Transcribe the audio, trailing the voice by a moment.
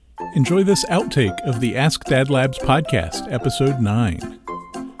Enjoy this outtake of the Ask Dad Labs podcast, episode 9.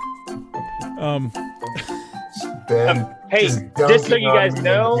 Ben, hey, just so you guys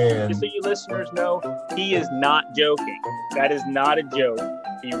know, just so you listeners know, he is not joking. That is not a joke.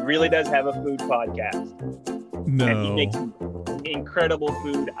 He really does have a food podcast. No. And he makes incredible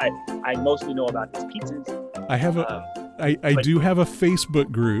food. I mostly know about his pizzas. I have I do have a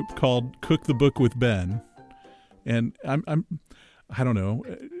Facebook group called Cook the Book with Ben. And I don't know.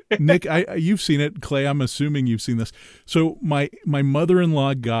 Nick, you've seen it. Clay, I'm assuming you've seen this. So my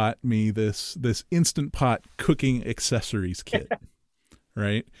mother-in-law got me this Instant Pot cooking accessories kit,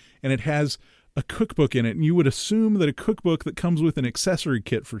 right? And it has a cookbook in it. And you would assume that a cookbook that comes with an accessory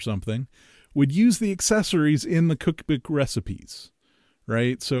kit for something would use the accessories in the cookbook recipes,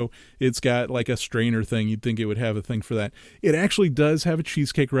 right? So it's got like a strainer thing. You'd think it would have a thing for that. It actually does have a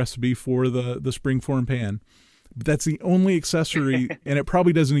cheesecake recipe for the springform pan. But that's the only accessory, and it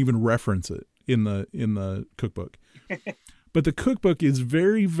probably doesn't even reference it in the cookbook. But the cookbook is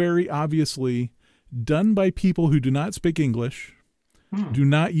very, very obviously done by people who do not speak English, do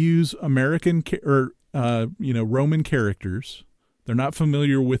not use American Roman characters. They're not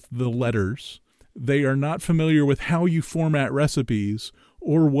familiar with the letters. They are not familiar with how you format recipes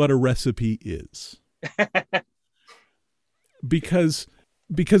or what a recipe is. Because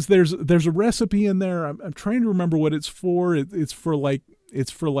there's a recipe in there. I'm trying to remember what it's for. It's for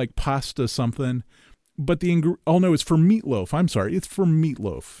like pasta something, but it's for meatloaf. I'm sorry, it's for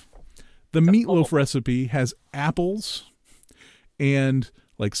meatloaf. The meatloaf recipe has apples and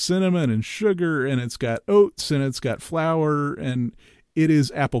like cinnamon and sugar, and it's got oats and it's got flour, and it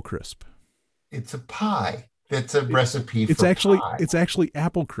is apple crisp. It's a pie. That's a recipe for pie. It's actually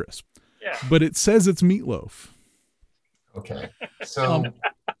apple crisp. Yeah. But it says it's meatloaf. Okay. So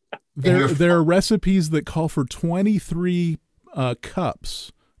there are recipes that call for 23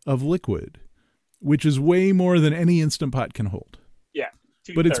 cups of liquid, which is way more than any Instant Pot can hold. Yeah.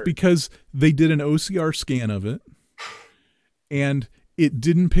 But it's because they did an OCR scan of it, and it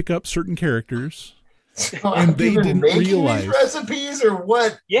didn't pick up certain characters. So and they didn't realize these recipes or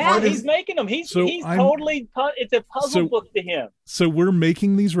what? Yeah, he's making them. He's totally. It's a puzzle book to him. So we're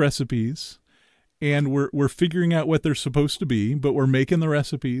making these recipes. And we're figuring out what they're supposed to be, but we're making the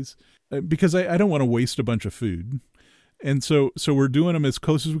recipes because I don't want to waste a bunch of food. And so we're doing them as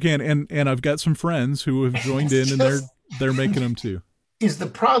close as we can. And I've got some friends who have joined in, and they're making them too. Is the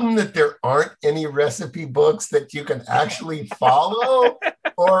problem that there aren't any recipe books that you can actually follow,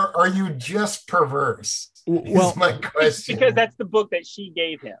 or are you just perverse? Well, my question. Because that's the book that she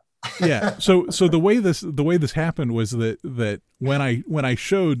gave him. Yeah. So the way this happened was that when I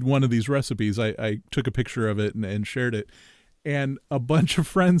showed one of these recipes, I took a picture of it and shared it, and a bunch of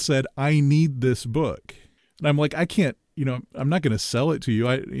friends said, "I need this book." And I'm like, I can't, I'm not going to sell it to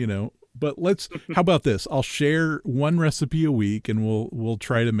you. But how about this? I'll share one recipe a week, and we'll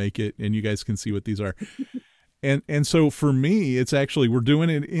try to make it, and you guys can see what these are. And so for me, it's actually, we're doing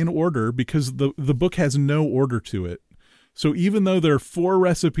it in order because the book has no order to it. So even though there are 4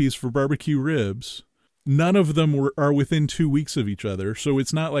 recipes for barbecue ribs, none of them are within 2 weeks of each other. So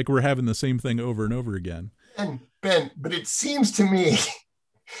it's not like we're having the same thing over and over again. And Ben, but it seems to me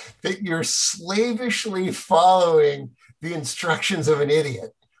that you're slavishly following the instructions of an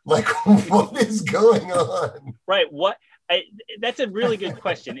idiot. Like, what is going on? Right. That's a really good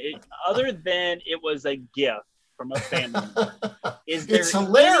question. Other than it was a gift from a family, it's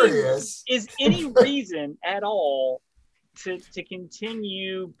hilarious. Is any reason at all to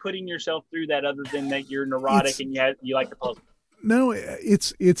continue putting yourself through that, other than that you're neurotic and you like the puzzle? No,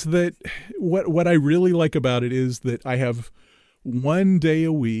 it's that what I really like about it is that I have one day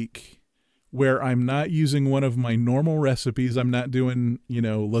a week where I'm not using one of my normal recipes. I'm not doing,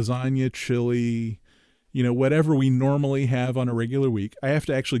 lasagna, chili, whatever we normally have on a regular week. I have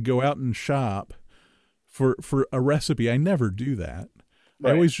to actually go out and shop for a recipe. I never do that.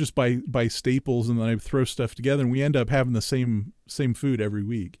 Right. I always just buy staples, and then I throw stuff together, and we end up having the same food every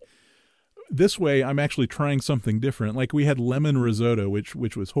week. This way, I'm actually trying something different. Like we had lemon risotto, which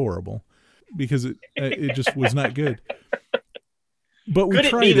was horrible because it just was not good. But we tried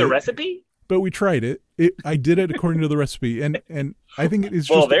it. Could it be the recipe? But we tried it. I did it according to the recipe, and I think it is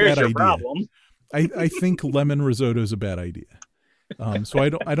just a bad idea. Problem. I think lemon risotto is a bad idea. So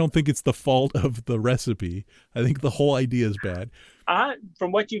I don't think it's the fault of the recipe. I think the whole idea is bad.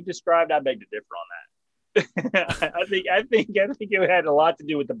 From what you've described, I beg to differ on that. I think it had a lot to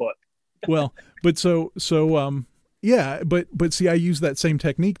do with the book. Well, but but see, I used that same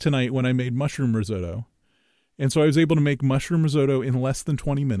technique tonight when I made mushroom risotto, and so I was able to make mushroom risotto in less than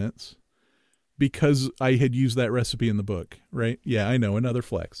 20 minutes because I had used that recipe in the book, right? Yeah, I know, another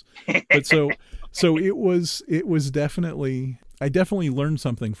flex. But so it was definitely, I definitely learned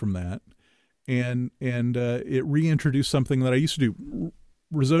something from that, and it reintroduced something that I used to do.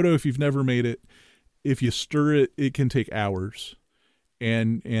 Risotto, if you've never made it, if you stir it, it can take hours,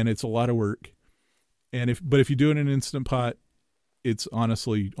 and it's a lot of work. But if you do it in an Instant Pot, it's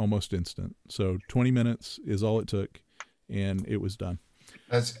honestly almost instant. So 20 minutes is all it took, and it was done.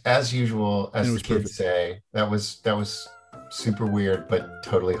 As usual, as the kids say, that was super weird, but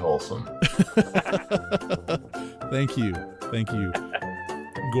totally wholesome. Thank you,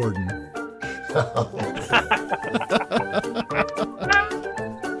 Gordon.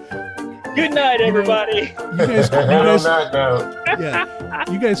 Good night, everybody. You guys, Yeah,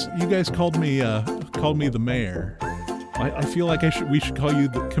 you guys called me the mayor. I feel like we should call you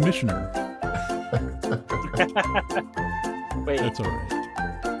the commissioner. Wait. That's all right.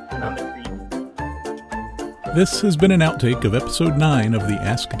 This has been an outtake of episode 9 of the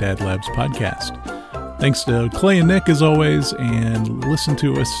Ask Dad Labs podcast. Thanks to Clay and Nick as always, and listen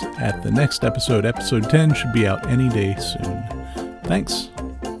to us at the next episode. Episode 10 should be out any day soon. Thanks.